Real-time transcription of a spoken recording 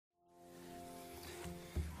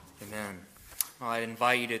Amen. Well, I'd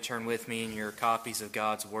invite you to turn with me in your copies of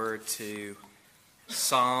God's Word to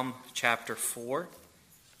Psalm chapter 4.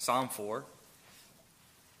 Psalm 4.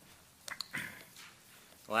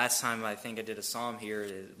 Last time I think I did a psalm here,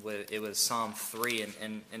 it was Psalm 3,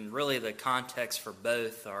 and really the context for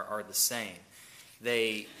both are the same.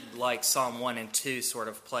 They, like Psalm 1 and 2, sort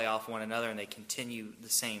of play off one another, and they continue the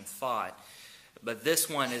same thought. But this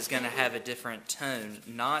one is going to have a different tone,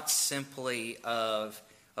 not simply of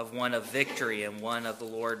one of victory and one of the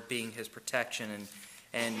Lord being his protection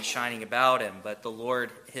and shining about him, but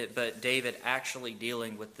David actually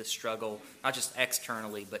dealing with the struggle, not just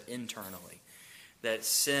externally, but internally. That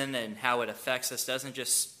sin and how it affects us doesn't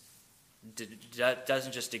just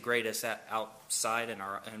degrade us outside in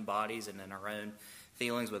our own bodies and in our own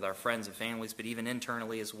feelings with our friends and families, but even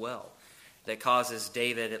internally as well. That causes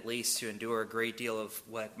David at least to endure a great deal of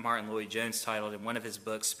what Martin Lloyd-Jones titled in one of his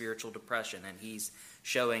books, Spiritual Depression, and he's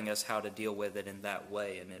showing us how to deal with it in that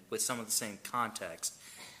way. And with some of the same context,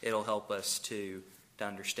 it'll help us to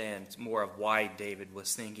understand more of why David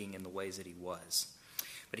was thinking in the ways that he was.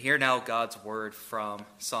 But hear now God's word from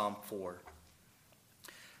Psalm 4.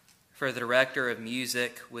 For the director of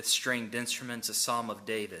music with stringed instruments, a psalm of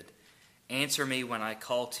David. Answer me when I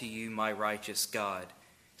call to you, my righteous God.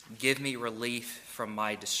 Give me relief from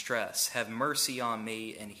my distress. Have mercy on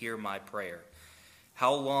me and hear my prayer.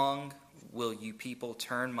 How long will you people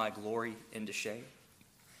turn my glory into shame?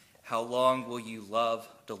 How long will you love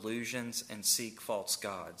delusions and seek false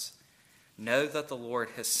gods? Know that the Lord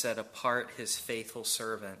has set apart his faithful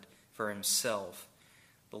servant for himself.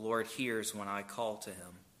 The Lord hears when I call to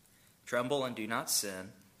him. Tremble and do not sin.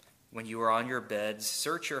 When you are on your beds,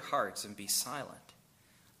 search your hearts and be silent.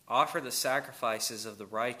 Offer the sacrifices of the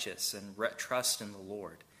righteous and trust in the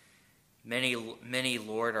Lord. Many,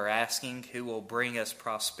 Lord, are asking, who will bring us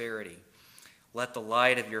prosperity? Let the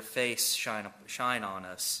light of your face shine on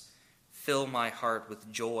us. Fill my heart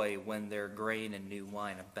with joy when their grain and new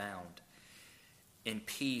wine abound. In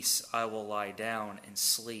peace I will lie down and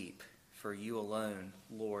sleep, for you alone,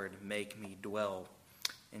 Lord, make me dwell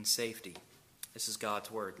in safety. This is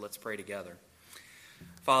God's word. Let's pray together.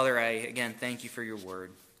 Father, I again thank you for your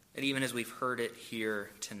word. And even as we've heard it here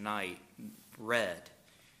tonight, read,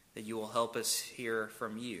 that you will help us hear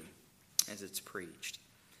from you as it's preached.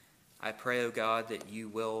 I pray, O God, that you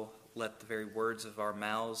will let the very words of our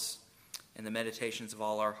mouths and the meditations of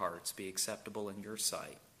all our hearts be acceptable in your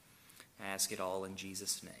sight. I ask it all in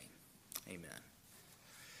Jesus' name. Amen.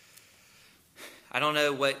 I don't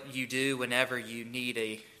know what you do whenever you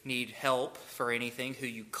need help for anything, who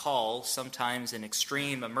you call. Sometimes in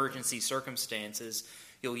extreme emergency circumstances,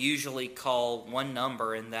 you'll usually call one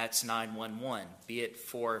number, and that's 911, be it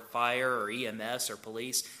for fire or EMS or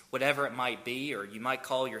police, whatever it might be, or you might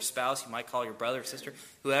call your spouse, you might call your brother or sister,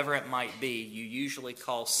 whoever it might be. You usually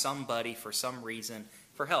call somebody for some reason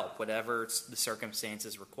for help, whatever the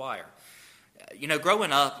circumstances require. You know,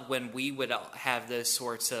 growing up, when we would have those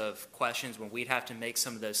sorts of questions, when we'd have to make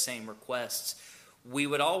some of those same requests, we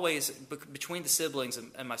would always, between the siblings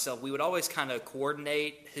and myself, we would always kind of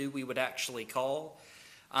coordinate who we would actually call.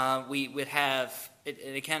 We would have, and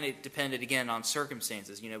it kind of depended again on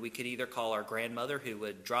circumstances. You know, we could either call our grandmother, who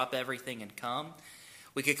would drop everything and come.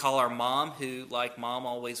 We could call our mom, who, like mom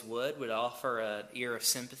always would offer an ear of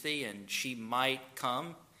sympathy, and she might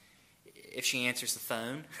come if she answers the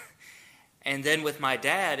phone. And then with my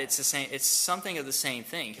dad, it's the same. It's something of the same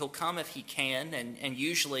thing. He'll come if he can, and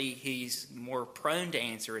usually he's more prone to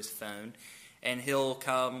answer his phone, and he'll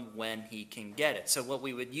come when he can get it. So what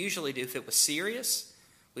we would usually do, if it was serious,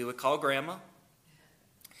 we would call Grandma.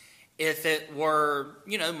 If it were,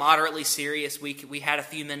 moderately serious, we had a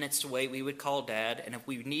few minutes to wait, we would call Dad. And if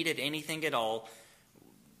we needed anything at all,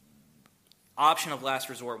 option of last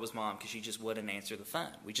resort was Mom, because she just wouldn't answer the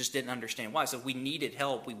phone. We just didn't understand why. So if we needed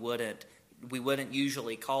help, we wouldn't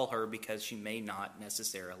usually call her, because she may not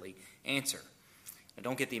necessarily answer. I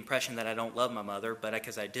don't get the impression that I don't love my mother, but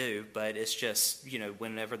because I do. But it's just,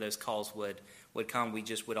 whenever those calls would come, we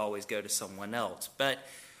just would always go to someone else. But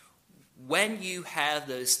when you have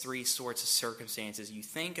those three sorts of circumstances, you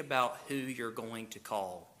think about who you're going to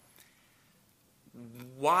call.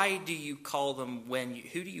 Why do you call them?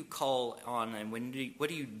 Who do you call on, and what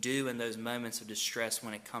do you do in those moments of distress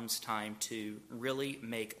when it comes time to really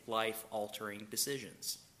make life-altering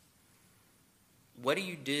decisions? What do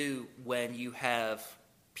you do when you have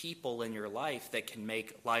people in your life that can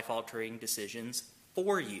make life-altering decisions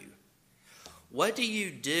for you? What do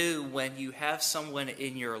you do when you have someone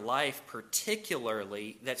in your life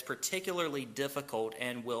that's particularly difficult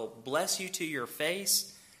and will bless you to your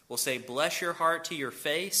face, will say, bless your heart to your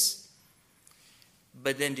face,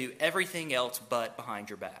 but then do everything else but behind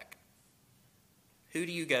your back? Who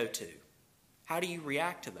do you go to? How do you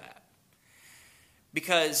react to that?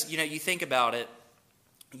 Because, you think about it,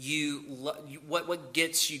 what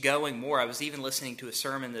gets you going more? I was even listening to a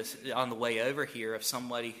sermon on the way over here of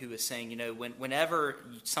somebody who was saying, whenever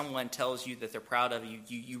someone tells you that they're proud of you,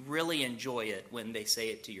 you really enjoy it when they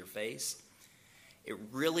say it to your face. It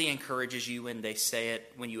really encourages you when they say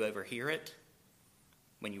it, when you overhear it,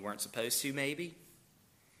 when you weren't supposed to maybe.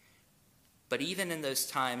 But even in those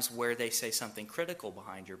times where they say something critical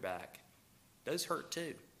behind your back, those hurt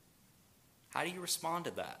too. How do you respond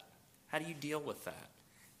to that? How do you deal with that?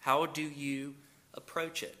 How do you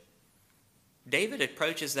approach it? David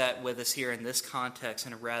approaches that with us here in this context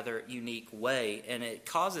in a rather unique way, and it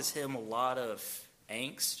causes him a lot of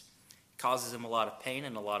angst, it causes him a lot of pain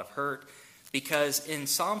and a lot of hurt, because in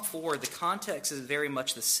Psalm 4, the context is very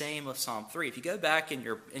much the same of Psalm 3. If you go back in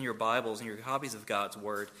your Bibles and your copies of God's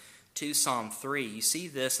Word to Psalm 3, you see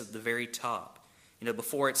this at the very top.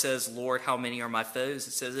 Before it says, Lord, how many are my foes?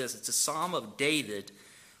 It says this. It's a psalm of David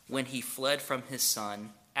when he fled from his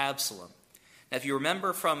son Absalom. Now, if you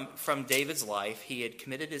remember from David's life, he had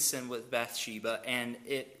committed his sin with Bathsheba, and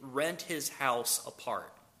it rent his house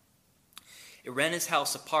apart. It rent his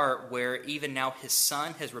house apart where even now his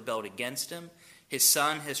son has rebelled against him. His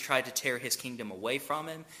son has tried to tear his kingdom away from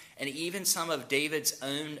him. And even some of David's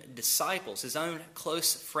own disciples, his own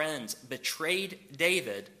close friends, betrayed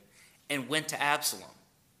David and went to Absalom.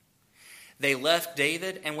 They left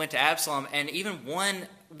David and went to Absalom, and even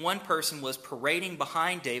one person was parading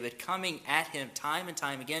behind David, coming at him time and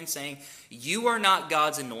time again, saying, you are not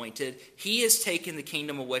God's anointed. He has taken the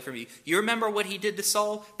kingdom away from you. You remember what he did to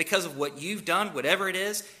Saul? Because of what you've done, whatever it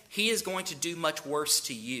is, he is going to do much worse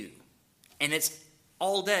to you. And it's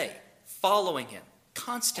all day, following him,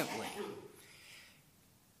 constantly.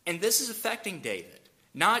 And this is affecting David.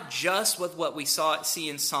 Not just with what we see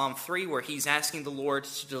in Psalm 3, where he's asking the Lord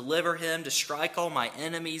to deliver him, to strike all my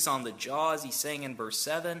enemies on the jaws, he's saying in verse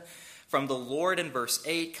 7. From the Lord in verse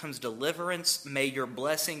 8 comes deliverance. May your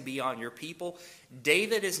blessing be on your people.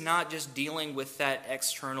 David is not just dealing with that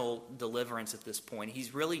external deliverance at this point.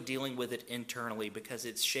 He's really dealing with it internally because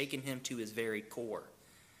it's shaken him to his very core.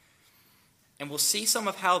 And we'll see some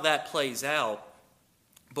of how that plays out.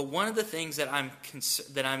 But one of the things that I'm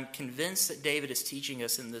convinced that David is teaching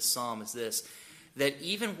us in this psalm is this, that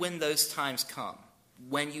even when those times come,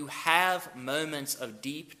 when you have moments of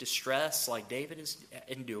deep distress like David is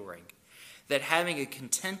enduring, that having a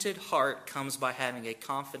contented heart comes by having a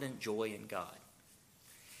confident joy in God.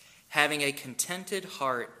 Having a contented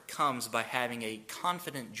heart comes by having a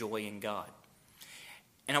confident joy in God.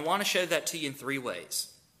 And I want to show that to you in three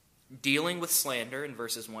ways. Dealing with slander in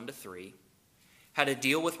verses 1 to 3. How to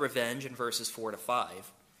deal with revenge in verses 4 to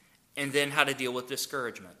 5, and then how to deal with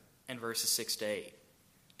discouragement in verses 6 to 8.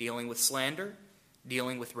 Dealing with slander,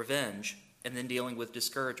 dealing with revenge, and then dealing with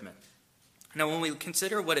discouragement. Now, when we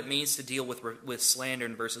consider what it means to deal with slander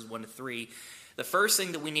in verses 1 to 3, the first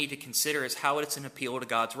thing that we need to consider is how it's an appeal to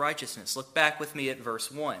God's righteousness. Look back with me at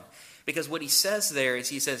verse 1. Because what he says there is,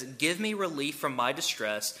 he says, give me relief from my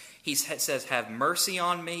distress. He says, have mercy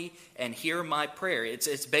on me and hear my prayer.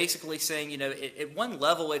 It's basically saying, at one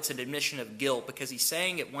level, it's an admission of guilt, because he's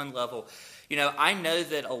saying at one level, I know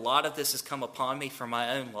that a lot of this has come upon me from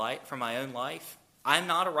my own life. I'm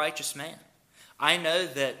not a righteous man. I know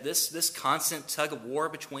that this constant tug of war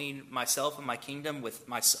between myself and my kingdom with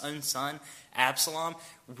my own son, Absalom,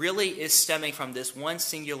 really is stemming from this one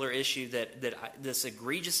singular issue this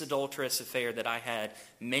egregious adulterous affair that I had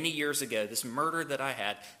many years ago, this murder that I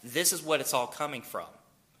had. This is what it's all coming from.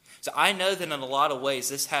 So I know that in a lot of ways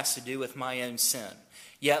this has to do with my own sin.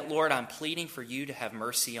 Yet, Lord, I'm pleading for you to have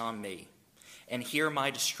mercy on me and hear my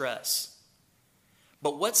distress.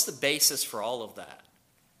 But what's the basis for all of that?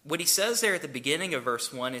 What he says there at the beginning of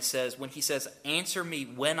verse 1, it says, when he says, answer me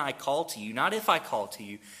when I call to you, not if I call to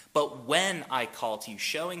you, but when I call to you,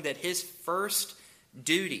 showing that his first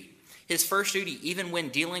duty, even when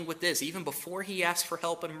dealing with this, even before he asks for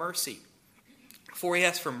help and mercy, before he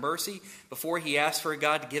asks for mercy, before he asks for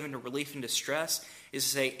God to give him relief in distress, is to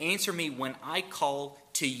say, answer me when I call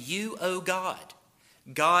to you, O God,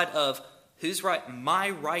 God of who's right? My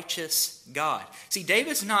righteous God. See,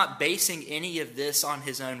 David's not basing any of this on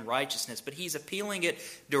his own righteousness, but he's appealing it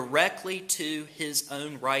directly to his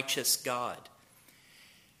own righteous God.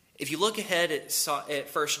 If you look ahead at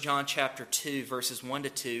 1 John chapter 2, verses 1 to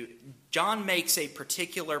 2, John makes a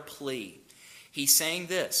particular plea. He's saying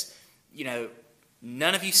this,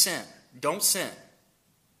 none of you sin. Don't sin.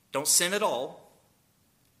 Don't sin at all.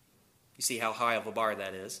 You see how high of a bar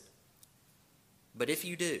that is. But if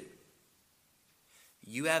you do,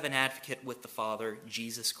 You have an advocate with the Father,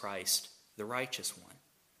 Jesus Christ, the righteous one.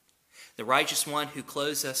 The righteous one who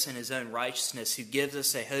clothes us in his own righteousness, who gives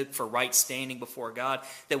us a hope for right standing before God,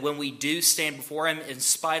 that when we do stand before him in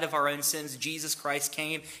spite of our own sins, Jesus Christ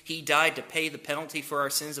came. He died to pay the penalty for our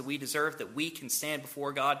sins that we deserve, that we can stand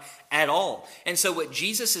before God at all. And so what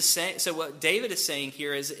Jesus is saying, so what David is saying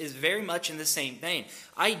here is very much in the same vein.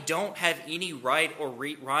 I don't have any right or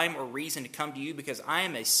rhyme or reason to come to you because I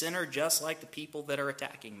am a sinner just like the people that are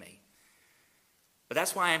attacking me. But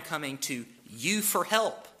that's why I'm coming to you for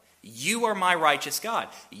help. You are my righteous God.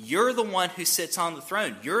 You're the one who sits on the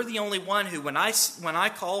throne. You're the only one who, when I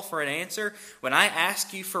call for an answer, when I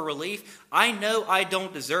ask you for relief, I know I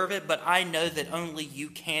don't deserve it, but I know that only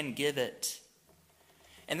you can give it.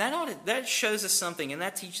 And that shows us something, and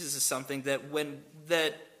that teaches us something, that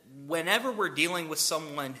whenever we're dealing with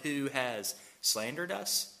someone who has slandered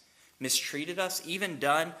us, mistreated us, even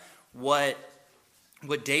done what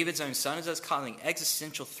David's own son is causing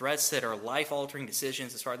existential threats that are life-altering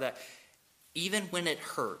decisions as far as that, even when it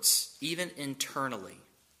hurts, even internally,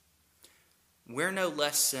 we're no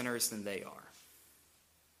less sinners than they are.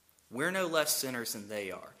 We're no less sinners than they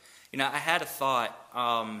are. You know, I had a thought.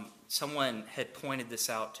 Someone had pointed this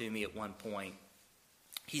out to me at one point.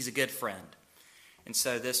 He's a good friend. And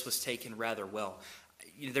so this was taken rather well.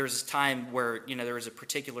 There was a time where, there was a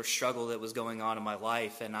particular struggle that was going on in my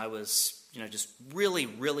life, and I was just really,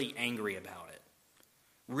 really angry about it.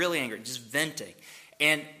 Really angry, just venting.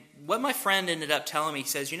 And what my friend ended up telling me, he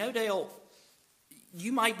says, Dale,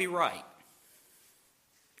 you might be right.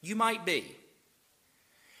 You might be.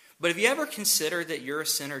 But have you ever considered that you're a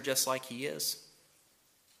sinner just like he is?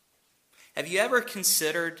 Have you ever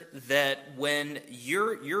considered that when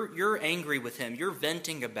you're angry with him, you're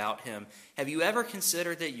venting about him, have you ever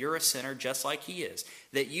considered that you're a sinner just like he is?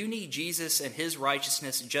 That you need Jesus and his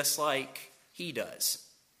righteousness just like he does?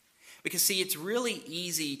 Because see, it's really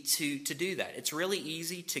easy to do that. It's really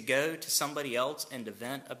easy to go to somebody else and to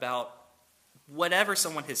vent about whatever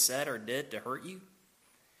someone has said or did to hurt you.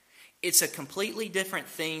 It's a completely different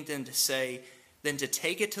thing than to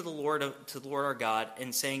take it to the Lord our God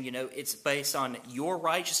and saying, it's based on your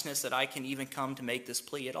righteousness that I can even come to make this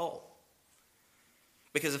plea at all.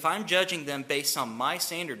 Because if I'm judging them based on my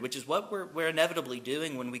standard, which is what we're inevitably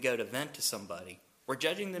doing when we go to vent to somebody, we're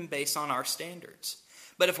judging them based on our standards.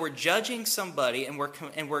 But if we're judging somebody and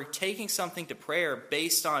we're taking something to prayer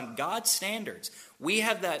based on God's standards, we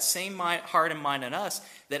have that same heart and mind in us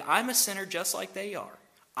that I'm a sinner just like they are.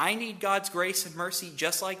 I need God's grace and mercy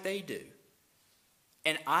just like they do.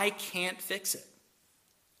 And I can't fix it.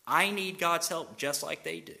 I need God's help just like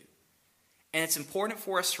they do. And it's important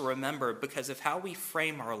for us to remember because of how we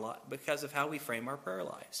frame our prayer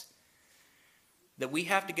lives, that we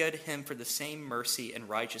have to go to him for the same mercy and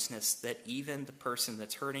righteousness that even the person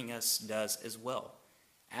that's hurting us does as well.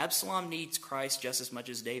 Absalom needs Christ just as much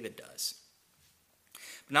as David does.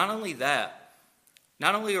 But not only that,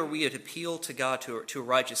 not only are we to appeal to God, to a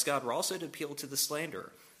righteous God, we're also to appeal to the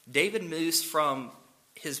slanderer. David moves from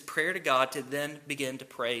his prayer to God to then begin to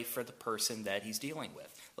pray for the person that he's dealing with.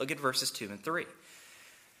 Look at verses 2 and 3.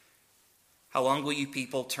 How long will you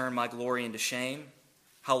people turn my glory into shame?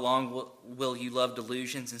 How long will you love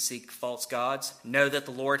delusions and seek false gods? Know that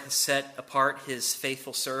the Lord has set apart his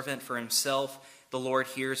faithful servant for himself. The Lord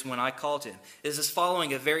hears when I call to him. This is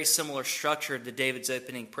following a very similar structure to David's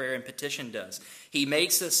opening prayer and petition does. He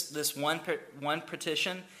makes this one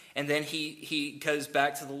petition, and then he goes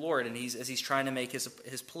back to the Lord, and as he's trying to make his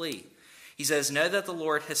plea. He says, know that the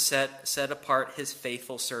Lord has set apart his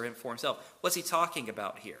faithful servant for himself. What's he talking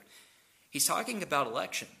about here? He's talking about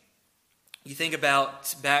election. You think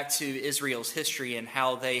about back to Israel's history and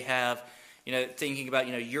how they have, thinking about,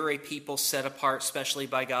 you're a people set apart specially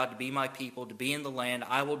by God to be my people, to be in the land.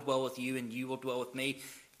 I will dwell with you and you will dwell with me.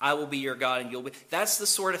 I will be your God and you'll be. That's the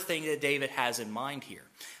sort of thing that David has in mind here.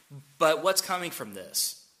 But what's coming from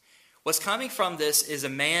this? What's coming from this is a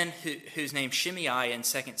man who's named Shimei in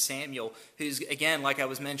 2 Samuel, who's, again, like I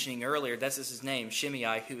was mentioning earlier, that's his name,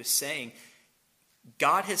 Shimei, who is saying,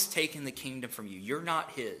 God has taken the kingdom from you. You're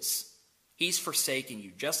not his. He's forsaken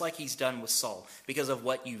you, just like he's done with Saul, because of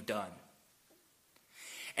what you've done.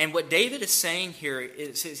 And what David is saying here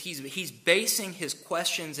is he's basing his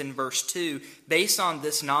questions in verse 2 based on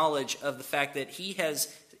this knowledge of the fact that he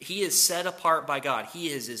is set apart by God. He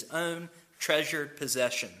is his own treasured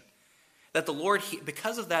possession. That the Lord,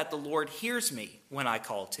 because of that, the Lord hears me when I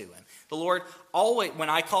call to him. The Lord always, when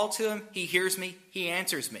I call to him, he hears me, he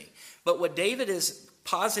answers me. But what David is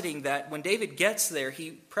positing, that when David gets there,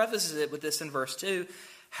 he prefaces it with this in verse 2,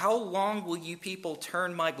 how long will you people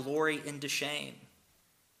turn my glory into shame?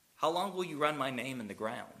 How long will you run my name in the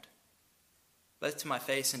ground, both to my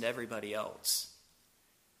face and to everybody else?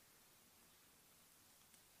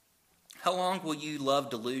 How long will you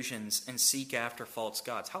love delusions and seek after false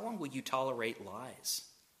gods? How long will you tolerate lies?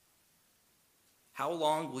 How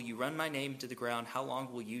long will you run my name into the ground? How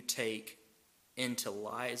long will you take into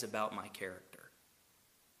lies about my character?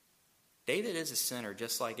 David is a sinner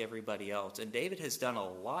just like everybody else, and David has done a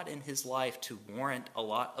lot in his life to warrant a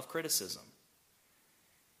lot of criticism.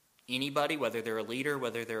 Anybody, whether they're a leader,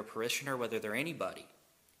 whether they're a parishioner, whether they're anybody,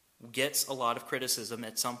 gets a lot of criticism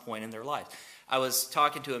at some point in their life. I was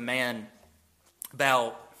talking to a man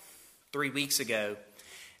about 3 weeks ago,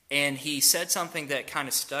 and he said something that kind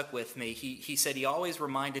of stuck with me. He said he always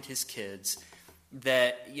reminded his kids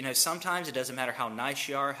that, sometimes it doesn't matter how nice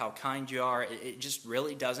you are, how kind you are, it just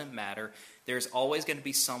really doesn't matter. There's always going to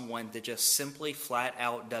be someone that just simply flat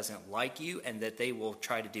out doesn't like you, and that they will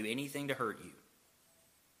try to do anything to hurt you.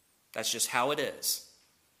 That's just how it is.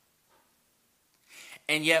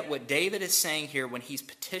 And yet what David is saying here, when he's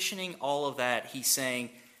petitioning all of that, he's saying,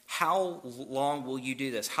 how long will you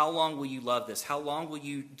do this? How long will you love this? How long will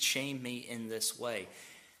you shame me in this way?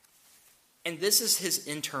 And this is his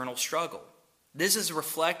internal struggle. This is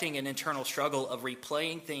reflecting an internal struggle of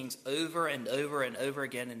replaying things over and over and over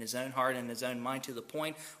again in his own heart and his own mind, to the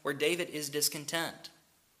point where David is discontent.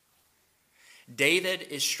 David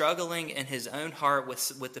is struggling in his own heart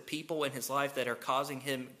with the people in his life that are causing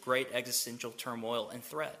him great existential turmoil and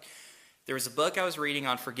threat. There was a book I was reading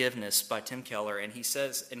on forgiveness by Tim Keller, and he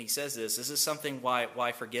says this is something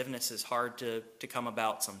why forgiveness is hard to come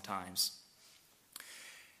about sometimes.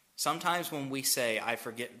 Sometimes when we say, I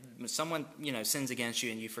forget, someone sins against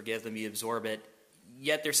you and you forgive them, you absorb it,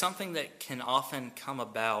 yet there's something that can often come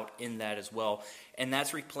about in that as well, and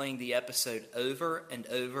that's replaying the episode over and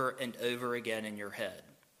over and over again in your head.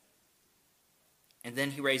 And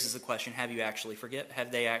then he raises the question, have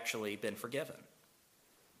they actually been forgiven?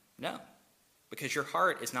 No, because your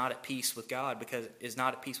heart is not at peace with God, because is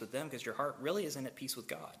not at peace with them, because your heart really isn't at peace with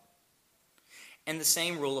God. And the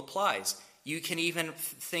same rule applies. You can even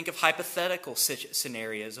think of hypothetical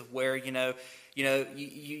scenarios of where, you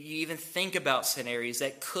even think about scenarios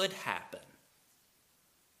that could happen.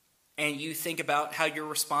 And you think about how your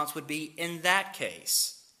response would be in that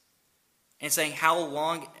case. And saying, how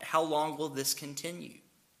long will this continue?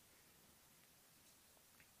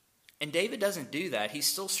 And David doesn't do that. He's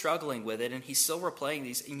still struggling with it, and he's still replaying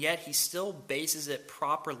these, and yet he still bases it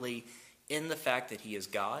properly in the fact that he is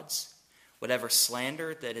God's. Whatever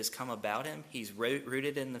slander that has come about him, he's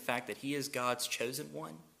rooted in the fact that he is God's chosen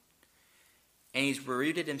one. And he's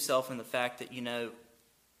rooted himself in the fact that,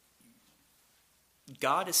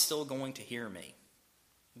 God is still going to hear me,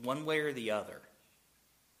 one way or the other.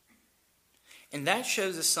 And that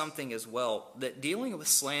shows us something as well, that dealing with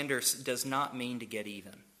slander does not mean to get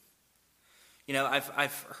even.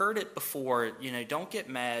 I've heard it before, don't get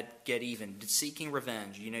mad, get even, seeking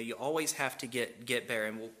revenge. You always have to get there,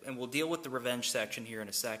 and we'll deal with the revenge section here in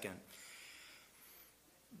a second.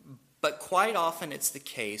 But quite often it's the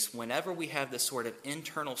case, whenever we have this sort of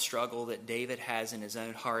internal struggle that David has in his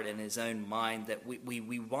own heart and his own mind, that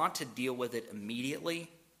we want to deal with it immediately,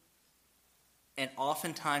 and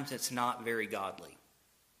oftentimes it's not very godly.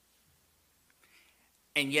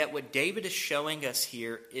 And yet what David is showing us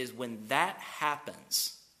here is when that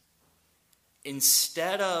happens,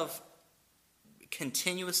 instead of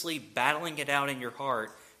continuously battling it out in your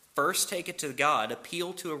heart, first take it to God,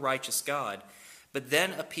 appeal to a righteous God, but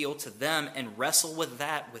then appeal to them and wrestle with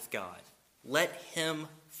that with God. Let him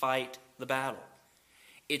fight the battle.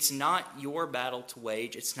 It's not your battle to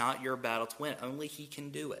wage. It's not your battle to win. Only he can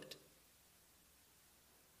do it.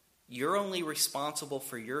 You're only responsible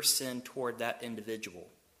for your sin toward that individual.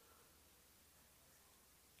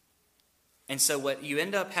 And so what you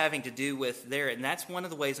end up having to do with there, and that's one of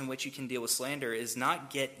the ways in which you can deal with slander, is not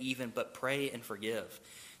get even, but pray and forgive.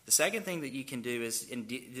 The second thing that you can do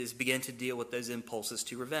is begin to deal with those impulses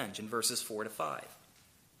to revenge in verses 4 to 5.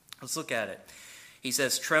 Let's look at it. He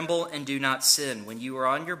says, "Tremble and do not sin. When you are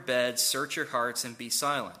on your bed, search your hearts and be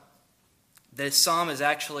silent." This psalm is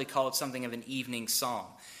actually called something of an evening psalm.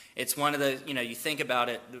 It's one of the, you think about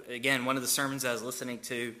it, again, one of the sermons I was listening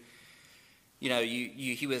to,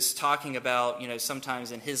 he was talking about,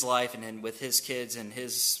 sometimes in his life and then with his kids and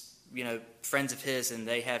his, friends of his, and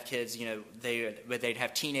they have kids, they'd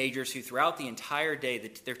have teenagers who throughout the entire day,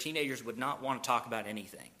 their teenagers would not want to talk about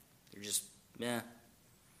anything. They're just, They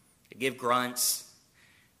give grunts.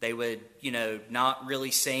 They would, not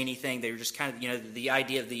really say anything. They were just kind of, the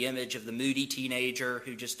idea of the image of the moody teenager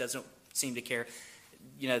who just doesn't seem to care.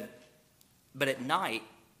 But at night,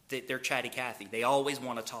 they're chatty Cathy. They always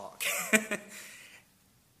want to talk.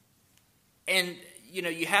 And,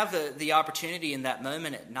 you have the opportunity in that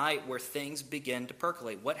moment at night where things begin to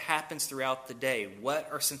percolate. What happens throughout the day? What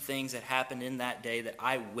are some things that happened in that day that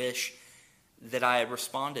I wish that I had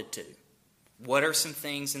responded to? What are some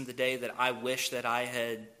things in the day that I wish that I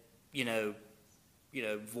had,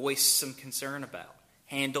 voiced some concern about,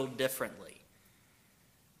 handled differently?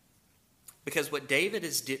 Because what David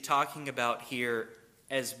is talking about here,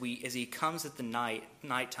 as he comes at the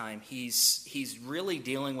nighttime, he's really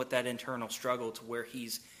dealing with that internal struggle to where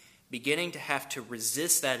he's beginning to have to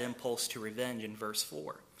resist that impulse to revenge in verse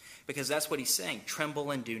 4. Because that's what he's saying,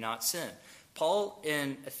 tremble and do not sin. Paul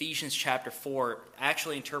in Ephesians chapter 4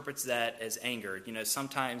 actually interprets that as anger.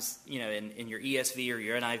 Sometimes, in your ESV or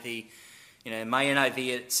your NIV, in my NIV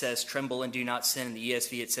it says tremble and do not sin. In the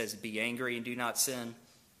ESV it says be angry and do not sin.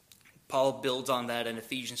 Paul builds on that in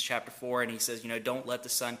Ephesians chapter 4, and he says, don't let the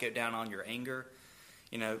sun go down on your anger.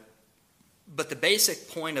 But the basic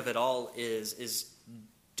point of it all is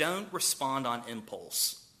don't respond on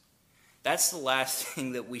impulse. That's the last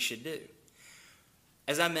thing that we should do.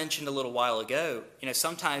 As I mentioned a little while ago,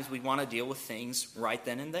 sometimes we want to deal with things right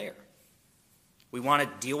then and there. We want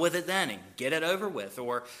to deal with it then and get it over with.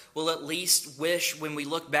 Or we'll at least wish, when we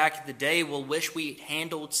look back at the day, we'll wish we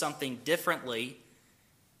handled something differently.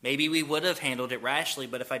 Maybe we would have handled it rashly,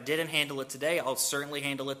 but if I didn't handle it today, I'll certainly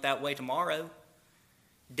handle it that way tomorrow.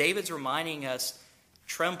 David's reminding us,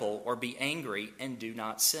 tremble or be angry and do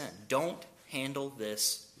not sin. Don't handle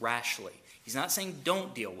this rashly. He's not saying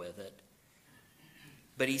don't deal with it,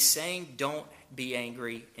 but he's saying don't be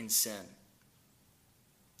angry and sin.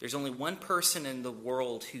 There's only one person in the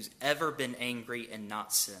world who's ever been angry and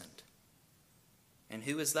not sinned. And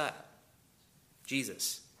who is that?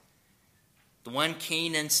 Jesus. The one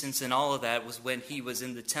keen instance in all of that was when he was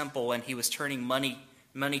in the temple and he was turning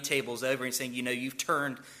money tables over and saying, you've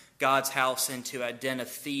turned God's house into a den of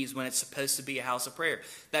thieves when it's supposed to be a house of prayer.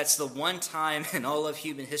 That's the one time in all of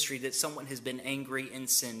human history that someone has been angry and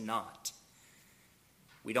sinned not.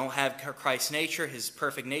 We don't have Christ's nature, his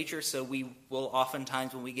perfect nature, so we will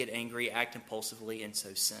oftentimes, when we get angry, act impulsively and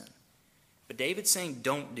so sin. But David's saying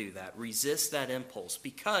don't do that. Resist that impulse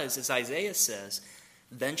because, as Isaiah says,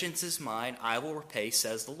 vengeance is mine, I will repay,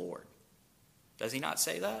 says the Lord. Does he not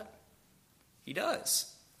say that? He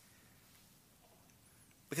does.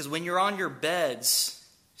 Because when you're on your beds,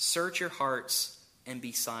 search your hearts and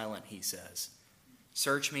be silent, he says.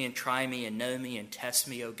 Search me and try me and know me and test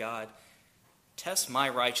me, O God. Test my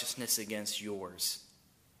righteousness against yours.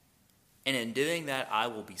 And in doing that, I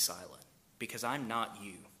will be silent because I'm not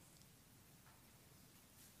you.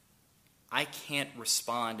 I can't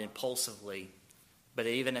respond impulsively, but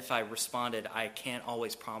even if I responded, I can't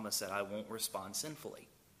always promise that I won't respond sinfully.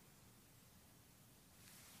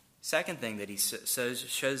 Second thing that he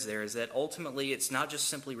shows there is that ultimately it's not just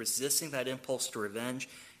simply resisting that impulse to revenge,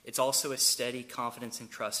 it's also a steady confidence and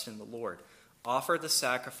trust in the Lord. Offer the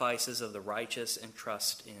sacrifices of the righteous and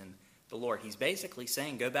trust in the Lord. He's basically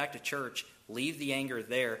saying, go back to church, leave the anger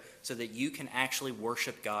there so that you can actually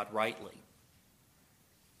worship God rightly.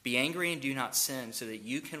 Be angry and do not sin so that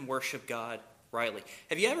you can worship God rightly.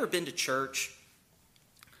 Have you ever been to church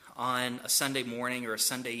on a Sunday morning or a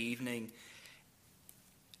Sunday evening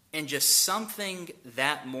and just something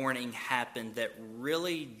that morning happened that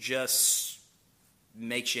really just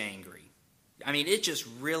makes you angry? I mean, it just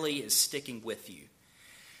really is sticking with you.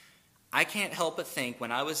 I can't help but think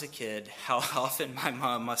when I was a kid how often my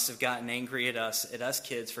mom must have gotten angry at us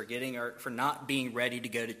kids for not being ready to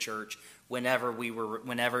go to church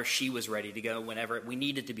whenever she was ready to go, whenever we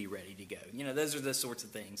needed to be ready to go. Those are the sorts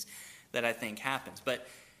of things that I think happens. But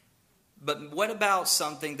what about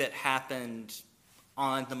something that happened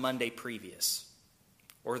on the Monday previous,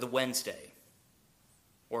 or the Wednesday,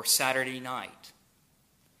 or Saturday night?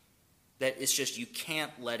 That it's just you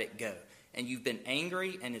can't let it go. And you've been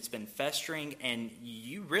angry and it's been festering and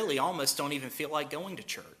you really almost don't even feel like going to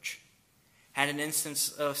church. Had an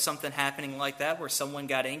instance of something happening like that where someone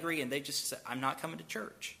got angry and they just said, I'm not coming to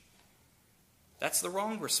church. That's the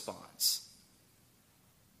wrong response.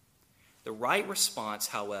 The right response,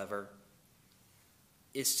 however,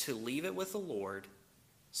 is to leave it with the Lord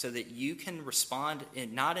so that you can respond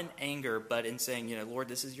not in anger, but in saying, Lord,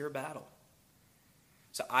 this is your battle.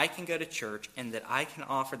 So I can go to church and that I can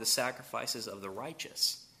offer the sacrifices of the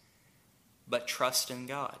righteous, but trust in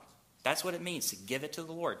God. That's what it means to give it to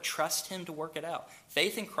the Lord. Trust him to work it out.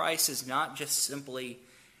 Faith in Christ is not just simply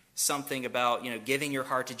something about, giving your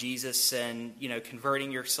heart to Jesus and,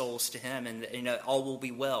 converting your souls to him and, all will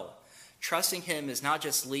be well. Trusting him is not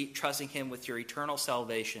just trusting him with your eternal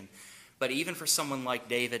salvation, But even for someone like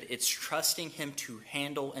David, it's trusting him to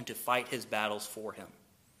handle and to fight his battles for him.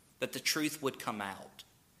 That the truth would come out.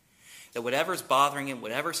 That whatever's bothering him,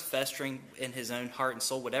 whatever's festering in his own heart and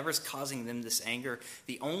soul, whatever's causing them this anger,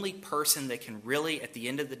 the only person that can really, at the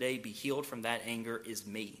end of the day, be healed from that anger is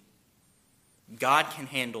me. God can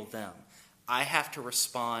handle them. I have to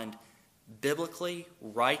respond biblically,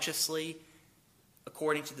 righteously,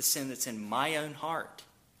 according to the sin that's in my own heart.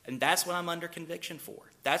 And that's what I'm under conviction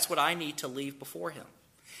for. That's what I need to leave before him.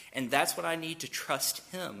 And that's what I need to trust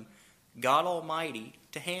him, God Almighty,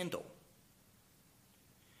 to handle.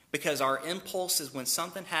 Because our impulse is when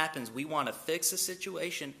something happens, we want to fix a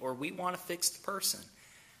situation or we want to fix the person.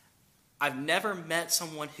 I've never met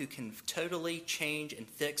someone who can totally change and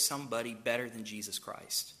fix somebody better than Jesus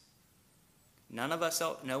Christ. No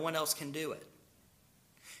one else can do it.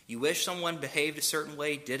 You wish someone behaved a certain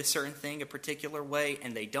way, did a certain thing a particular way,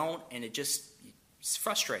 and they don't, and it's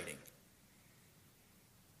frustrating.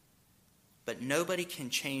 But nobody can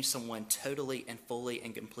change someone totally and fully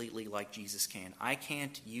and completely like Jesus can. I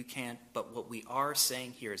can't, you can't, but what we are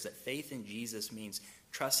saying here is that faith in Jesus means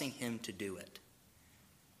trusting him to do it.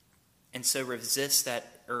 And so resist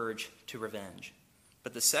that urge to revenge.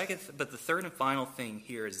 But the third and final thing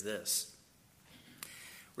here is this.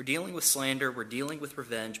 We're dealing with slander, we're dealing with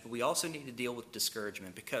revenge, but we also need to deal with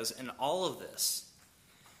discouragement, because in all of this,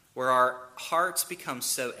 where our hearts become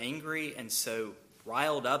so angry and so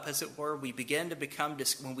riled up, as it were, we begin to become,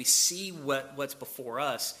 when we see what's before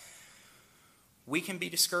us, we can be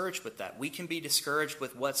discouraged with that. We can be discouraged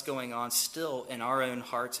with what's going on still in our own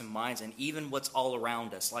hearts and minds, and even what's all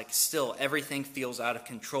around us. Like still, everything feels out of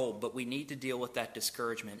control, but we need to deal with that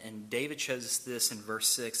discouragement. And David shows us this in verse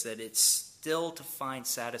 6, that it's still to find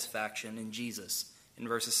satisfaction in Jesus, in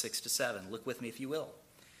verses 6 to 7. Look with me if you will.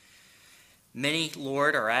 Many,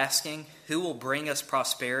 Lord, are asking, who will bring us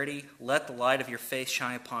prosperity? Let the light of your face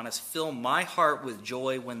shine upon us. Fill my heart with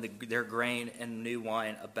joy when their grain and new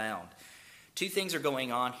wine abound. Two things are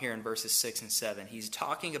going on here in verses 6 and 7. He's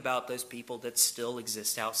talking about those people that still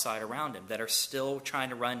exist outside around him, that are still trying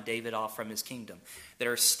to run David off from his kingdom, that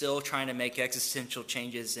are still trying to make existential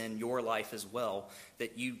changes in your life as well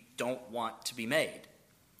that you don't want to be made.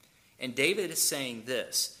 And David is saying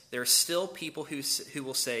this. There are still people who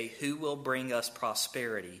will say, who will bring us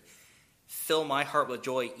prosperity? Fill my heart with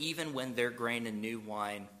joy, even when their grain and new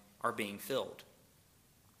wine are being filled.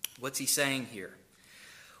 What's he saying here?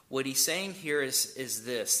 What he's saying here is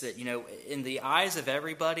this, that, in the eyes of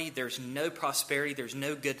everybody, there's no prosperity, there's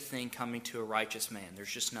no good thing coming to a righteous man.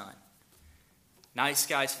 There's just none. Nice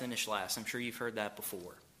guys finish last. I'm sure you've heard that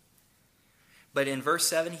before. But in verse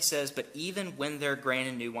 7 he says, but even when their grain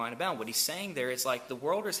and new wine abound. What he's saying there is like the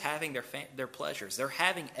world is having their pleasures. They're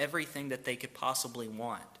having everything that they could possibly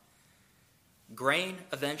want. Grain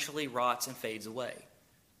eventually rots and fades away.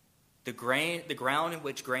 The ground in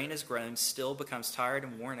which grain is grown still becomes tired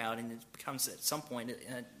and worn out, and it becomes at some point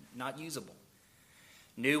not usable.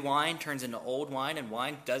 New wine turns into old wine, and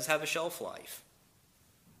wine does have a shelf life.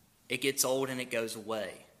 It gets old and it goes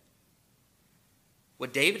away.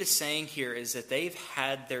 What David is saying here is that they've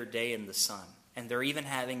had their day in the sun, and they're even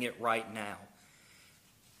having it right now.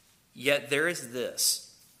 Yet there is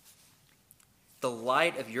this. The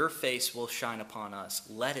light of your face will shine upon us.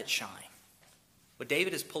 Let it shine. What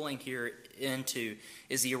David is pulling here into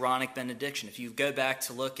is the Aaronic benediction. If you go back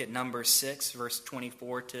to look at Numbers 6, verse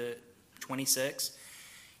 24 to 26,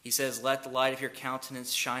 he says, let the light of your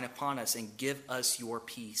countenance shine upon us and give us your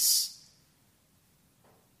peace.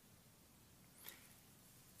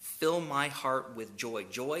 Fill my heart with joy.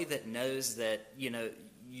 Joy that knows that,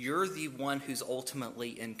 you're the one who's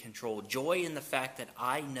ultimately in control. Joy in the fact that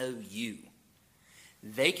I know you.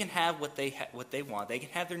 They can have what they want. They can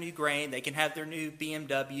have their new grain. They can have their new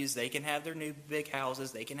BMWs. They can have their new big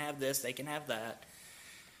houses. They can have this. They can have that.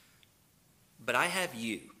 But I have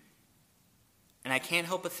you. And I can't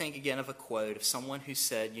help but think again of a quote of someone who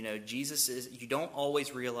said, you don't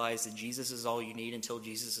always realize that Jesus is all you need until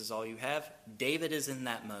Jesus is all you have. David is in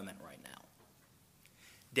that moment right now.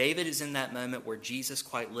 David is in that moment where Jesus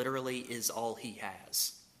quite literally is all he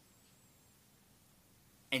has.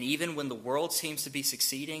 And even when the world seems to be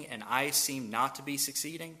succeeding and I seem not to be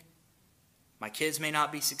succeeding, my kids may not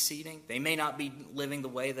be succeeding, they may not be living the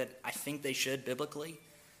way that I think they should biblically,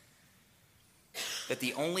 that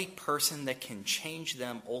the only person that can change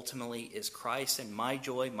them ultimately is Christ, and my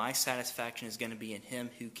joy, my satisfaction is going to be in him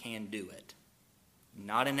who can do it,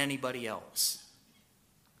 not in anybody else.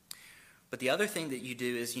 But the other thing that you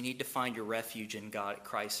do is you need to find your refuge in God,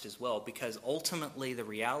 Christ as well, because ultimately the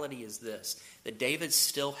reality is this, that David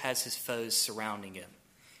still has his foes surrounding him.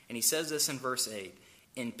 And he says this in verse 8,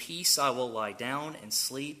 In peace I will lie down and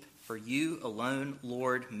sleep, for you alone,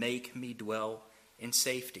 Lord, make me dwell in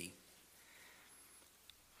safety.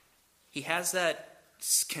 He has that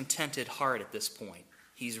contented heart at this point.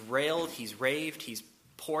 He's railed, he's raved, he's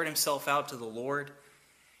poured himself out to the Lord,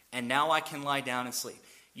 and now I can lie down and sleep.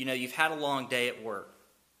 You know, you've had a long day at work.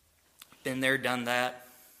 Been there, done that.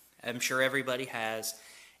 I'm sure everybody has.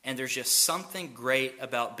 And there's just something great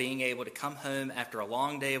about being able to come home after a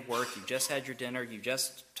long day of work. You've just had your dinner. You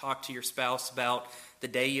just talked to your spouse about the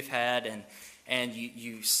day you've had. And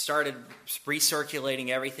you started recirculating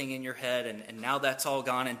everything in your head. And now that's all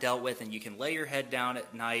gone and dealt with. And you can lay your head down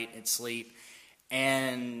at night and sleep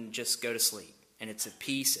and just go to sleep. And it's at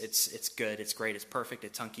peace. It's good. It's great. It's perfect.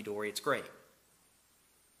 It's hunky-dory. It's great.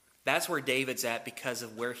 That's where David's at because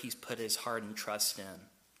of where he's put his heart and trust in.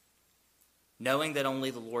 Knowing that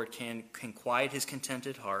only the Lord can quiet his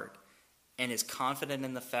contented heart, and is confident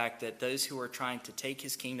in the fact that those who are trying to take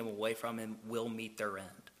his kingdom away from him will meet their end.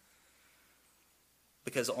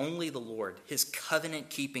 Because only the Lord, his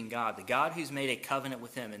covenant-keeping God, the God who's made a covenant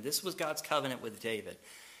with him, and this was God's covenant with David,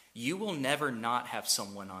 you will never not have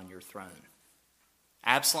someone on your throne.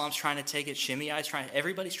 Absalom's trying to take it, Shimei's trying,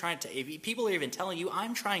 everybody's trying to take it. People are even telling you,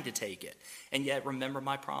 I'm trying to take it. And yet remember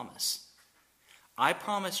my promise. I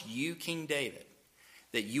promise you, King David,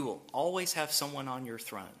 that you will always have someone on your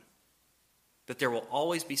throne. That there will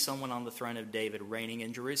always be someone on the throne of David reigning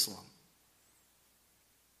in Jerusalem.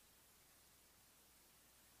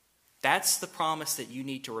 That's the promise that you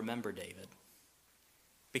need to remember, David.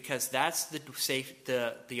 Because that's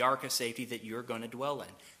the ark of safety that you're going to dwell in.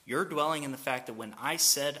 You're dwelling in the fact that when I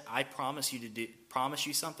said I promise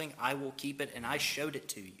you something, I will keep it, and I showed it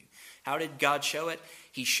to you. How did God show it?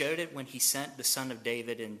 He showed it when he sent the Son of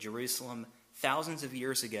David in Jerusalem thousands of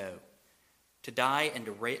years ago to die and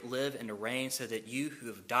to live and to reign so that you who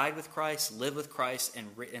have died with Christ, live with Christ,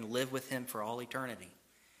 and live with him for all eternity.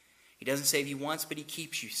 He doesn't save you once, but he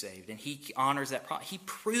keeps you saved, and he honors that promise. He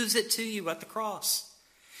proves it to you at the cross.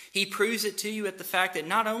 He proves it to you at the fact that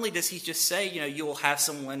not only does he just say, you will have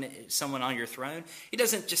someone on your throne. He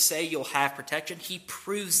doesn't just say you'll have protection. He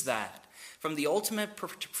proves that. From the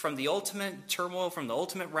ultimate turmoil, from the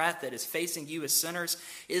ultimate wrath that is facing you as sinners,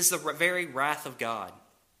 is the very wrath of God.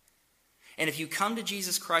 And if you come to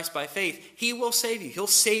Jesus Christ by faith, he will save you. He'll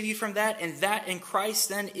save you from that, and that in Christ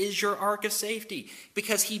then is your ark of safety.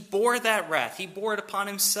 Because he bore that wrath. He bore it upon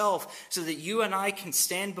himself so that you and I can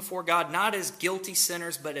stand before God not as guilty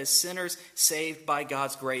sinners, but as sinners saved by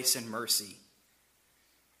God's grace and mercy.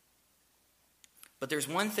 But there's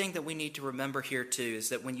one thing that we need to remember here too, is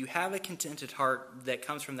that when you have a contented heart that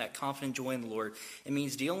comes from that confident joy in the Lord, it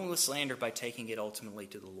means dealing with slander by taking it ultimately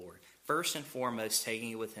to the Lord. First and foremost,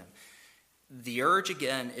 taking it with him. The urge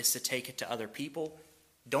again is to take it to other people.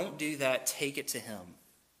 Don't do that. Take it to him.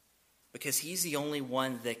 Because he's the only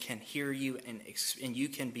one that can hear you and you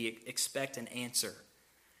can expect an answer.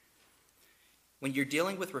 When you're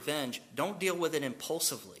dealing with revenge, don't deal with it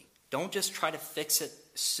impulsively. Don't just try to fix it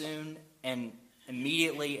soon and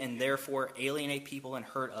immediately and therefore alienate people and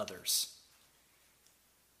hurt others.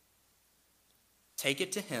 Take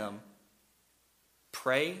it to him,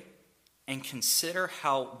 pray, and consider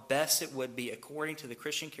how best it would be according to the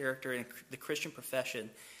Christian character and the Christian profession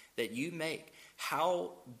that you make,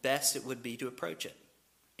 how best it would be to approach it.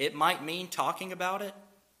 It might mean talking about it.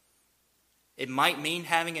 It might mean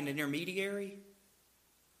having an intermediary.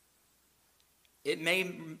 It may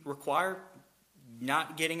require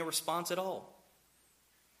not getting a response at all.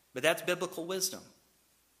 But that's biblical wisdom.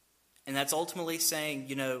 And that's ultimately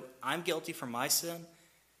saying, I'm guilty for my sin.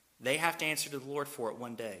 They have to answer to the Lord for it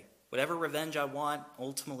one day. Whatever revenge I want,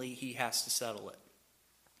 ultimately he has to settle it.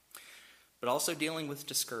 But also dealing with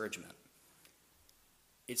discouragement.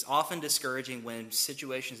 It's often discouraging when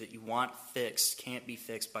situations that you want fixed can't be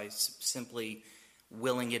fixed by simply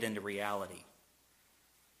willing it into reality.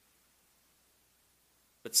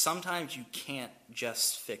 But sometimes you can't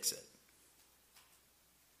just fix it.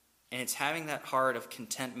 And it's having that heart of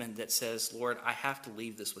contentment that says, Lord, I have to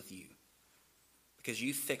leave this with you. Because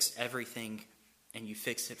you fixed everything, and you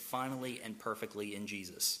fixed it finally and perfectly in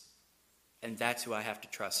Jesus. And that's who I have to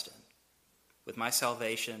trust in. With my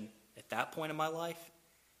salvation at that point in my life,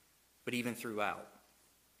 but even throughout.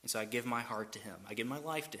 And so I give my heart to him. I give my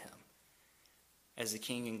life to him. As the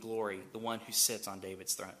King in glory, the one who sits on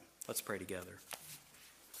David's throne. Let's pray together.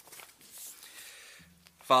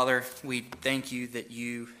 Father, we thank you that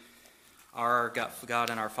you are our God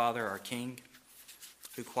and our Father, our King,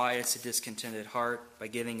 who quiets a discontented heart by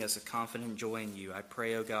giving us a confident joy in you. I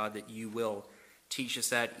pray, O God, that you will teach us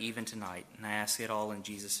that even tonight. And I ask it all in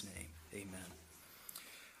Jesus' name. Amen.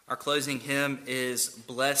 Our closing hymn is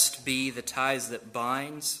Blessed Be the Ties That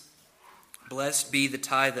Binds. Blessed be the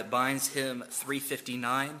tie that binds, hymn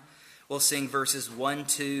 359. We'll sing verses 1,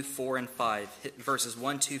 2, 4, and 5. Verses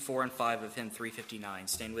 1, 2, 4, and 5 of hymn 359.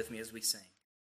 Stand with me as we sing.